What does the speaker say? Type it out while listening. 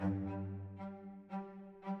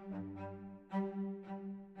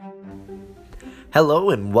Hello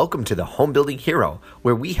and welcome to the Home Building Hero,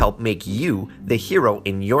 where we help make you the hero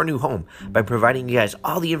in your new home by providing you guys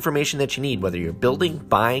all the information that you need, whether you're building,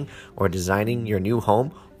 buying, or designing your new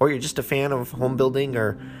home, or you're just a fan of home building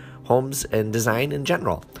or homes and design in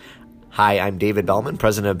general. Hi, I'm David Bellman,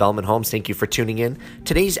 president of Bellman Homes. Thank you for tuning in.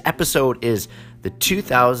 Today's episode is the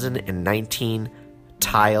 2019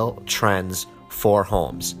 Tile Trends for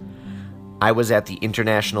Homes. I was at the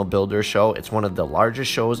International Builder Show. It's one of the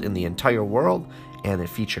largest shows in the entire world, and it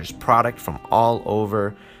features product from all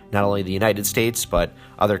over, not only the United States, but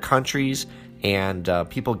other countries, and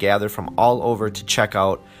people gather from all over to check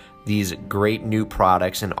out these great new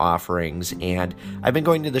products and offerings. And I've been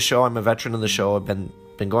going to the show. I'm a veteran of the show. I've been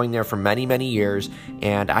going there for many, many years,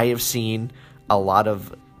 and I have seen a lot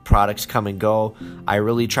of products come and go. I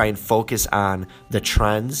really try and focus on the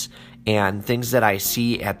trends and things that I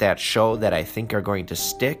see at that show that I think are going to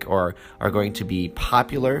stick or are going to be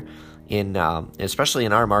popular in, especially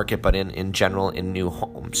in our market, but in general in new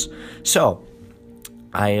homes. So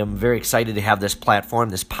I am very excited to have this platform,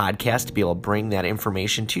 this podcast, to be able to bring that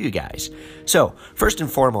information to you guys. So first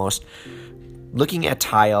and foremost, looking at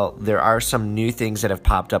tile, there are some new things that have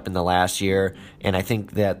popped up in the last year, and I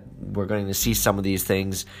think that we're going to see some of these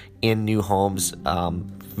things in new homes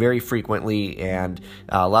very frequently, and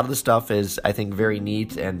a lot of the stuff is, I think, very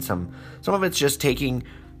neat, and some of it's just taking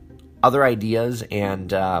other ideas and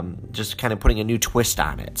just kind of putting a new twist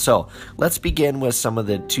on it. So let's begin with some of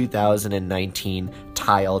the 2019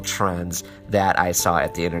 tile trends that I saw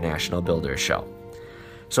at the International Builder Show.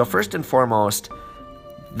 So first and foremost,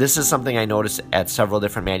 this is something I noticed at several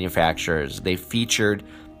different manufacturers. They featured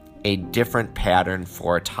a different pattern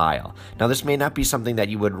for tile. Now, this may not be something that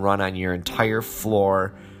you would run on your entire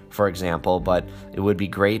floor, for example, but it would be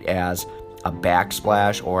great as a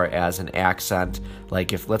backsplash or as an accent.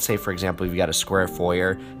 Like if, let's say, for example, you've got a square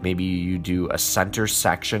foyer, maybe you do a center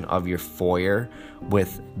section of your foyer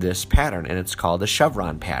with this pattern, and it's called a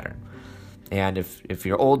chevron pattern. And if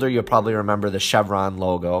you're older, you'll probably remember the chevron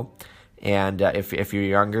logo. And if you're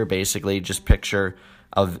younger, basically just picture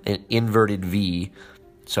of an inverted V.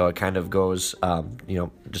 So it kind of goes,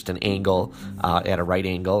 just an angle at a right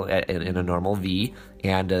angle in a normal V,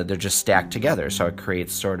 and they're just stacked together. So it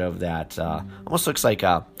creates sort of that, almost looks like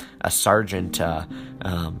a sergeant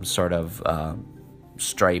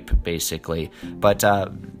stripe, basically. But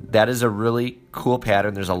that is a really cool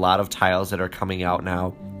pattern. There's a lot of tiles that are coming out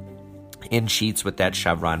now in sheets with that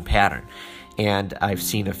chevron pattern. And I've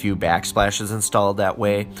seen a few backsplashes installed that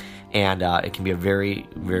way, and it can be a very,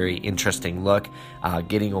 very interesting look,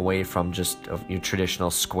 getting away from just your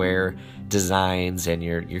traditional square designs and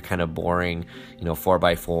your kind of boring,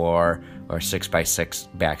 4x4 or 6x6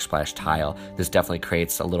 backsplash tile. This definitely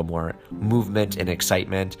creates a little more movement and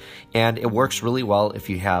excitement, and it works really well if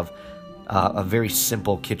you have a very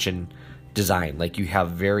simple kitchen design, like you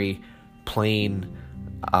have very plain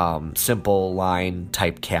simple line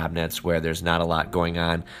type cabinets where there's not a lot going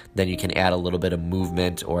on. Then you can add a little bit of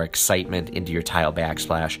movement or excitement into your tile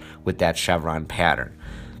backsplash with that chevron pattern.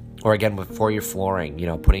 Or again, for your flooring,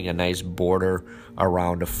 putting a nice border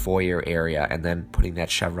around a foyer area and then putting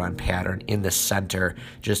that chevron pattern in the center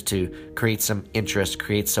just to create some interest,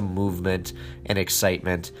 create some movement and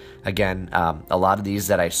excitement. Again, a lot of these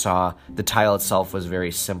that I saw, the tile itself was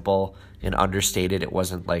very simple and understated. It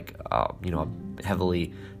wasn't like,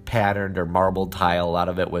 heavily patterned or marbled tile. A lot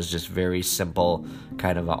of it was just very simple,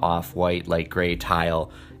 kind of an off-white, light gray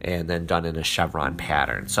tile, and then done in a chevron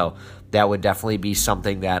pattern. So that would definitely be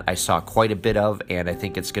something that I saw quite a bit of, and I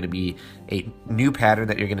think it's going to be a new pattern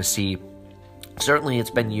that you're going to see. Certainly it's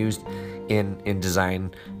been used in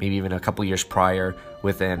design, maybe even a couple years prior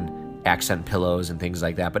within accent pillows and things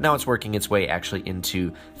like that, but now it's working its way actually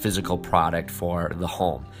into physical product for the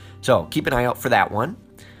home. So keep an eye out for that one.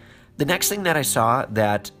 The next thing that I saw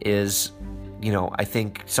that is, I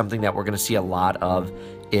think something that we're going to see a lot of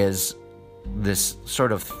is this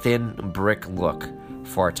sort of thin brick look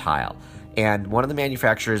for tile. And one of the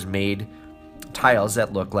manufacturers made tiles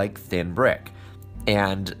that look like thin brick.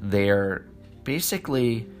 And they're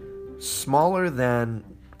basically smaller than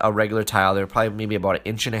a regular tile. They're probably maybe about 1.5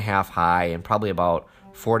 inches high and probably about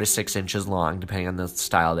 4 to 6 inches long, depending on the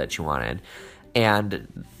style that you wanted.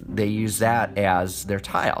 And they use that as their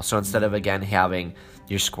tile. So instead of, again, having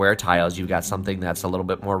your square tiles, you've got something that's a little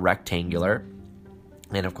bit more rectangular.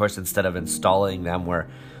 And of course, instead of installing them where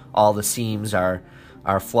all the seams are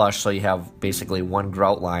flush, so you have basically one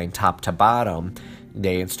grout line top to bottom,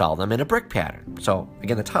 they install them in a brick pattern. So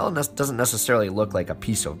again, the tile doesn't necessarily look like a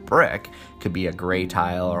piece of brick. It could be a gray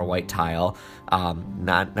tile or a white tile,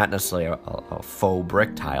 not necessarily a faux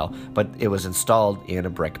brick tile, but it was installed in a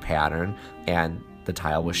brick pattern, and the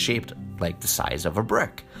tile was shaped like the size of a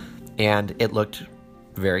brick. And it looked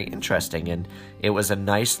very interesting, and it was a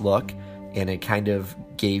nice look, and it kind of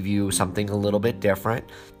gave you something a little bit different.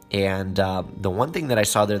 And the one thing that I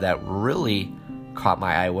saw there that really caught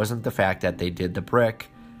my eye wasn't the fact that they did the brick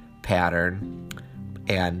pattern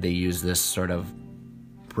and they used this sort of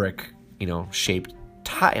brick, shaped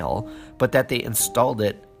tile, but that they installed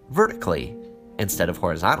it vertically instead of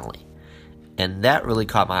horizontally. And that really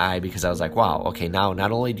caught my eye because I was like, wow, okay, now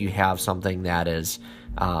not only do you have something that is,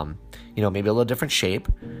 maybe a little different shape,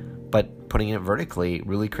 but putting it vertically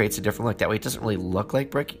really creates a different look. That way it doesn't really look like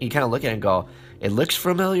brick. You kind of look at it and go, it looks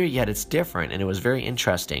familiar, yet it's different. And it was very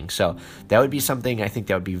interesting. So that would be something I think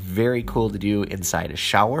that would be very cool to do inside a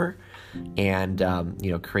shower and,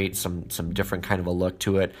 create some different kind of a look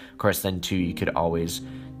to it. Of course, then too, you could always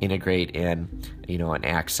integrate in, an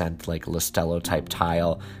accent like Listello type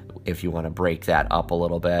tile if you want to break that up a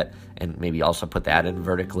little bit, and maybe also put that in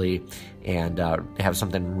vertically and have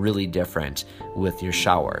something really different with your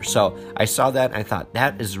shower. So I saw that and I thought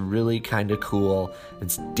that is really kind of cool.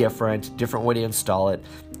 It's different way to install it,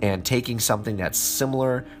 and taking something that's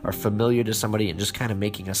similar or familiar to somebody and just kind of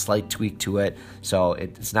making a slight tweak to it. So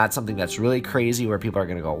it's not something that's really crazy where people are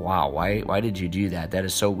going to go, wow, why did you do that? That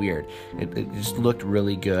is so weird. It just looked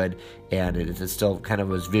really good, and it still kind of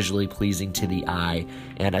was visually pleasing to the eye.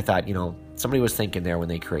 And I thought, somebody was thinking there when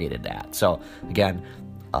they created that. So again,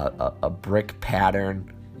 a brick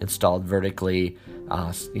pattern installed vertically,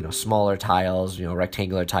 smaller tiles,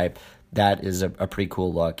 rectangular type. That is a pretty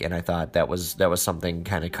cool look, and I thought that was something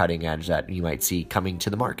kind of cutting edge that you might see coming to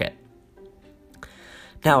the market.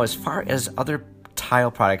 Now, as far as other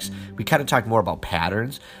tile products, we kind of talked more about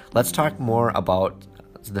patterns. Let's talk more about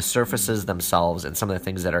the surfaces themselves and some of the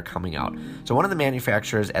things that are coming out. So one of the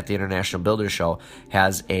manufacturers at the International Builders Show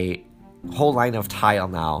has a whole line of tile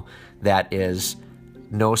now that is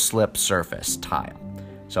no-slip surface tile.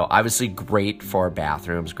 So obviously great for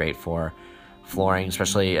bathrooms, great for flooring,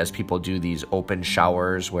 especially as people do these open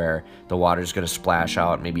showers where the water's going to splash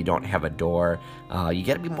out, maybe you don't have a door. You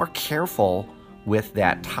got to be more careful with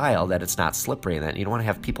that tile that it's not slippery and that you don't want to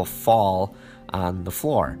have people fall on the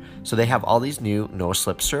floor. So they have all these new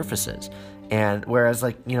no-slip surfaces. And whereas,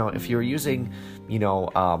 if you're using,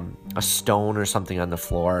 a stone or something on the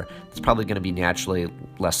floor, it's probably going to be naturally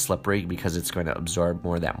less slippery because it's going to absorb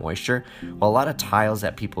more of that moisture. Well, a lot of tiles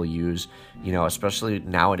that people use, especially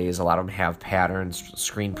nowadays, a lot of them have patterns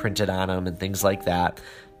screen printed on them and things like that.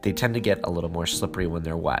 They tend to get a little more slippery when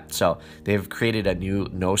they're wet. So they've created a new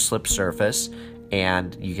no-slip surface,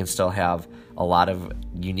 and you can still have a lot of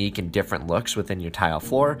unique and different looks within your tile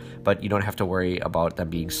floor, but you don't have to worry about them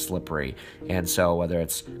being slippery. And so whether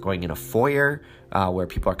it's going in a foyer where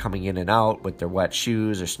people are coming in and out with their wet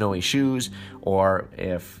shoes or snowy shoes, or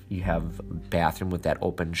if you have a bathroom with that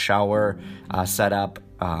open shower setup,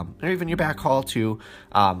 or even your back hall too,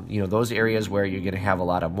 those areas where you're going to have a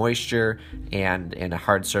lot of moisture and a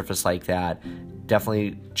hard surface like that,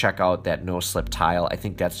 definitely check out that no-slip tile. I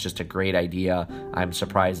think that's just a great idea. I'm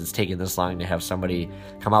surprised it's taken this long to have somebody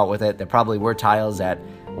come out with it. There probably were tiles that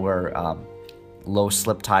were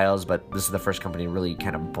low-slip tiles, but this is the first company to really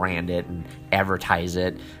kind of brand it and advertise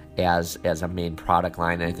it as a main product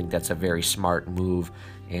line. And I think that's a very smart move,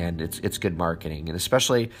 and it's good marketing. And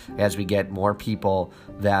especially as we get more people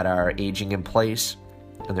that are aging in place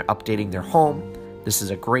and they're updating their home, this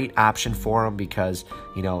is a great option for them because,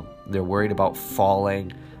 they're worried about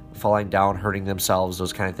falling down, hurting themselves,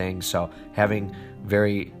 those kind of things. So having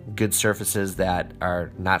very good surfaces that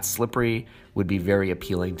are not slippery would be very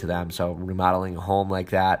appealing to them. So remodeling a home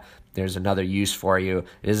like that, there's another use for you.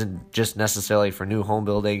 It isn't just necessarily for new home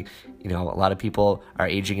building. A lot of people are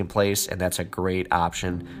aging in place, and that's a great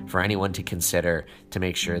option for anyone to consider to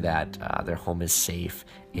make sure that their home is safe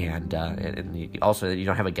and also that you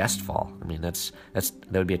don't have a guest fall. I mean, that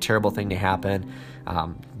would be a terrible thing to happen,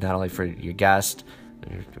 not only for your guest,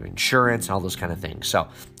 your insurance, and all those kind of things. So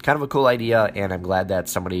kind of a cool idea, and I'm glad that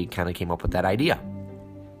somebody kind of came up with that idea.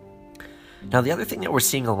 Now, the other thing that we're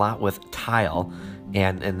seeing a lot with tile,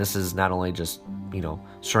 and this is not only just,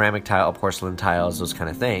 ceramic tile, porcelain tiles, those kind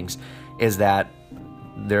of things, is that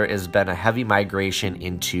there has been a heavy migration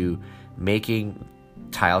into making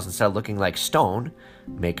tiles, instead of looking like stone,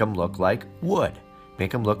 make them look like wood.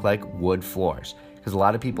 Make them look like wood floors. Because a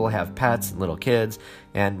lot of people have pets and little kids,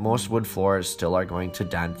 and most wood floors still are going to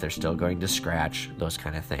dent, they're still going to scratch, those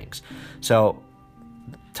kind of things. So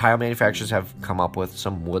tile manufacturers have come up with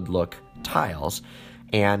some wood look tiles,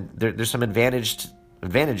 and there's some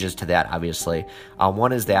advantages to that, obviously.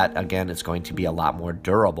 One is that, again, it's going to be a lot more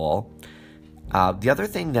durable. The other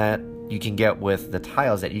thing that you can get with the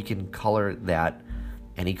tiles that you can color that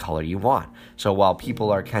any color you want. So while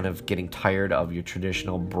people are kind of getting tired of your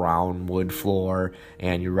traditional brown wood floor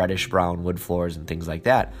and your reddish brown wood floors and things like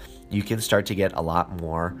that, you can start to get a lot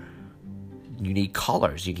more unique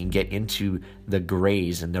colors. You can get into the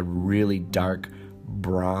grays and the really dark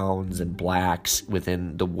browns and blacks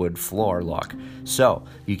within the wood floor look. So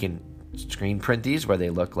you can screen print these where they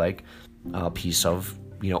look like a piece of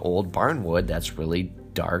old barn wood that's really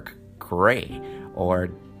dark gray or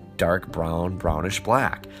dark brown, brownish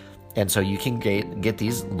black. And so you can get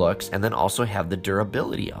these looks and then also have the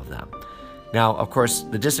durability of them. Now, of course,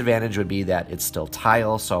 the disadvantage would be that it's still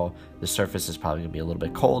tile, so the surface is probably going to be a little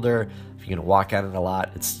bit colder. If you're going to walk on it a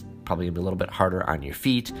lot, it's probably going to be a little bit harder on your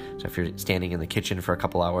feet. So if you're standing in the kitchen for a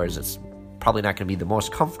couple hours, it's probably not going to be the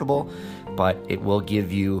most comfortable, but it will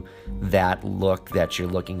give you that look that you're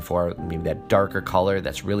looking for, maybe that darker color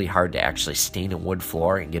that's really hard to actually stain a wood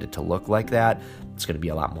floor and get it to look like that. It's going to be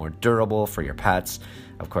a lot more durable for your pets.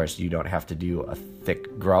 Of course, you don't have to do a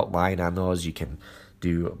thick grout line on those. You can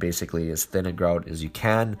do basically as thin a grout as you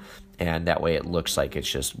can, and that way it looks like it's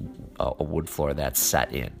just a wood floor that's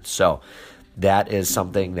set in. So that is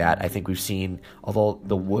something that I think we've seen, although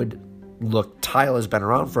the wood look tile has been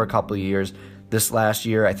around for a couple of years. This last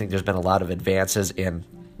year, I think there's been a lot of advances in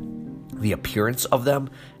the appearance of them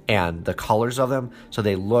and the colors of them, so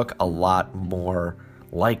they look a lot more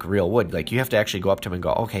like real wood. Like you have to actually go up to them and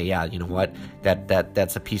go, okay, yeah, you know what,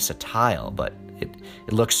 that's a piece of tile, but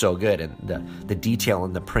it looks so good, and the detail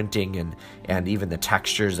and the printing and even the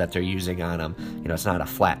textures that they're using on them. It's not a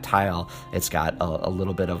flat tile; it's got a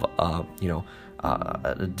little bit of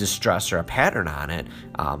a distress or a pattern on it,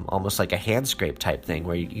 almost like a hand scrape type thing,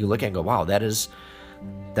 where you look at it and go, wow, that is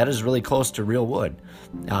really close to real wood.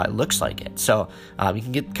 It looks like it. So you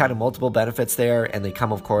can get kind of multiple benefits there, and they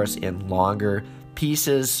come, of course, in longer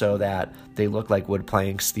pieces so that they look like wood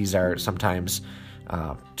planks. These are sometimes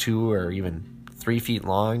 2 or even 3 feet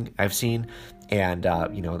long, I've seen, and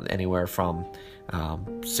anywhere from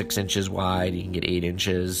 6 inches wide. You can get 8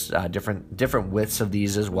 inches, different widths of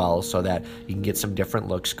these as well, so that you can get some different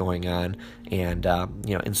looks going on, and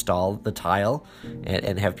install the tile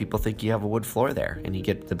and have people think you have a wood floor there, and you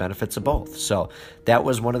get the benefits of both. So that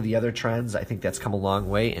was one of the other trends. I think that's come a long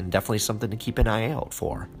way, and definitely something to keep an eye out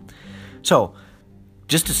for. So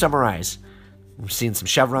just to summarize, we're seeing some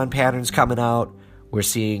chevron patterns coming out. We're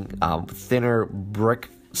seeing thinner brick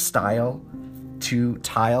style to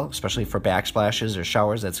tile, especially for backsplashes or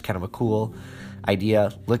showers. That's kind of a cool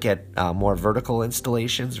idea. Look at more vertical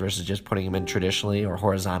installations versus just putting them in traditionally or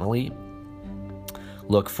horizontally.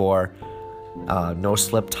 Look for no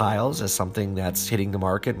slip tiles as something that's hitting the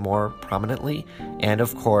market more prominently. And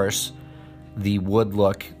of course, the wood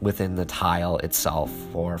look within the tile itself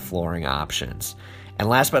for flooring options. And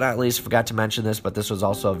last but not least, I forgot to mention this, but this was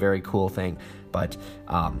also a very cool thing. But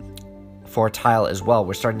for tile as well,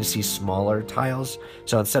 we're starting to see smaller tiles.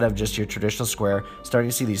 So instead of just your traditional square, starting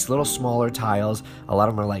to see these little smaller tiles. A lot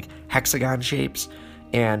of them are like hexagon shapes.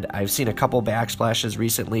 And I've seen a couple backsplashes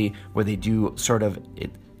recently where they do sort of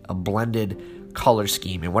a blended color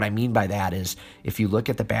scheme. And what I mean by that is, if you look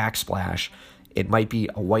at the backsplash, it might be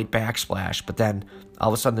a white backsplash, but then all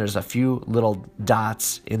of a sudden there's a few little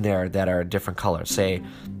dots in there that are different colors, say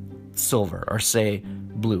silver or say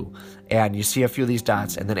blue. And you see a few of these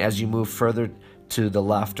dots, and then as you move further to the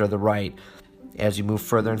left or the right, as you move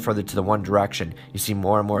further and further to the one direction, you see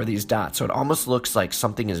more and more of these dots. So it almost looks like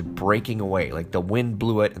something is breaking away, like the wind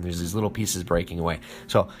blew it and there's these little pieces breaking away.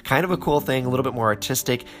 So kind of a cool thing, a little bit more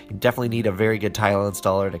artistic. You definitely need a very good tile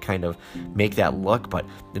installer to kind of make that look, but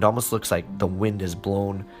it almost looks like the wind has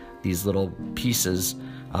blown these little pieces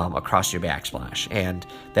across your backsplash. And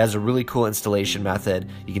that's a really cool installation method.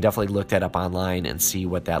 You can definitely look that up online and see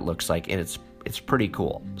what that looks like, and it's pretty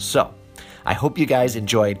cool. So I hope you guys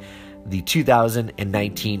enjoyed the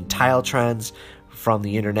 2019 tile trends from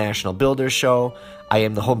the International Builders Show. I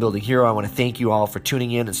am the Home Building Hero. I want to thank you all for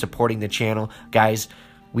tuning in and supporting the channel. Guys,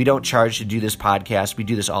 we don't charge to do this podcast. We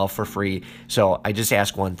do this all for free. So I just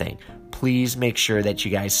ask one thing. Please make sure that you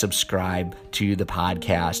guys subscribe to the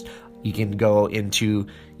podcast. You can go into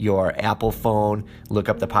your Apple phone, look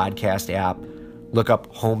up the podcast app, look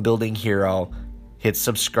up Home Building Hero, hit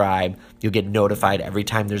subscribe. You'll get notified every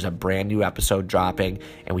time there's a brand new episode dropping.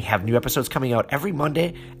 And we have new episodes coming out every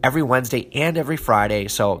Monday, every Wednesday, and every Friday.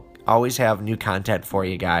 So always have new content for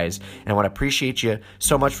you guys. And I want to appreciate you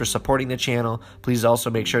so much for supporting the channel. Please also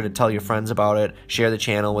make sure to tell your friends about it, share the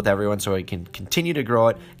channel with everyone so we can continue to grow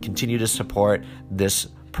it, continue to support this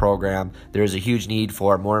program. There is a huge need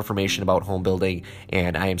for more information about home building,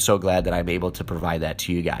 and I am so glad that I'm able to provide that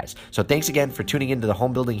to you guys. So thanks again for tuning into the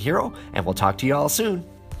Home Building Hero, and we'll talk to you all soon.